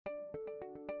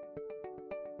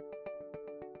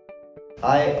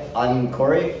Hi, I'm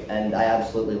Cory, and I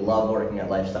absolutely love working at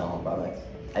Lifestyle Home Products.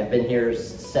 I've been here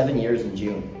 7 years in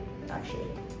June, actually.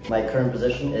 My current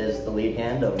position is the lead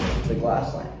hand of the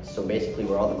glass line. So basically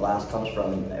where all the glass comes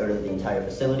from out of the entire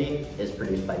facility is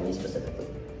produced by me specifically.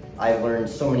 I've learned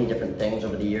so many different things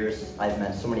over the years. I've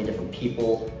met so many different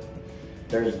people.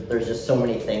 There's just so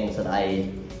many things that I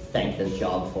thank this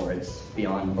job for. It's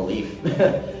beyond belief.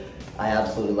 I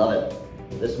absolutely love it.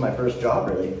 This is my first job,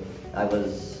 really. I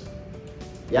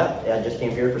just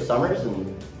came here for summers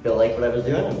and Bill liked what I was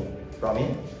doing and brought me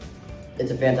in.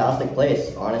 It's a fantastic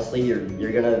place. Honestly,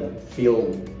 you're gonna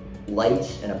feel light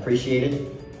and appreciated.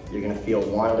 You're gonna feel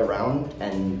wanted around,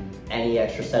 and any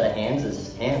extra set of hands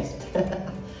is hands.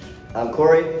 I'm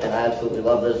Cory, and I absolutely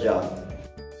love this job.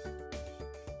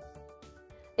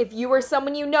 If you or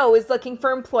someone you know is looking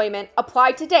for employment,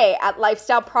 apply today at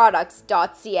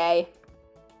lifestyleproducts.ca.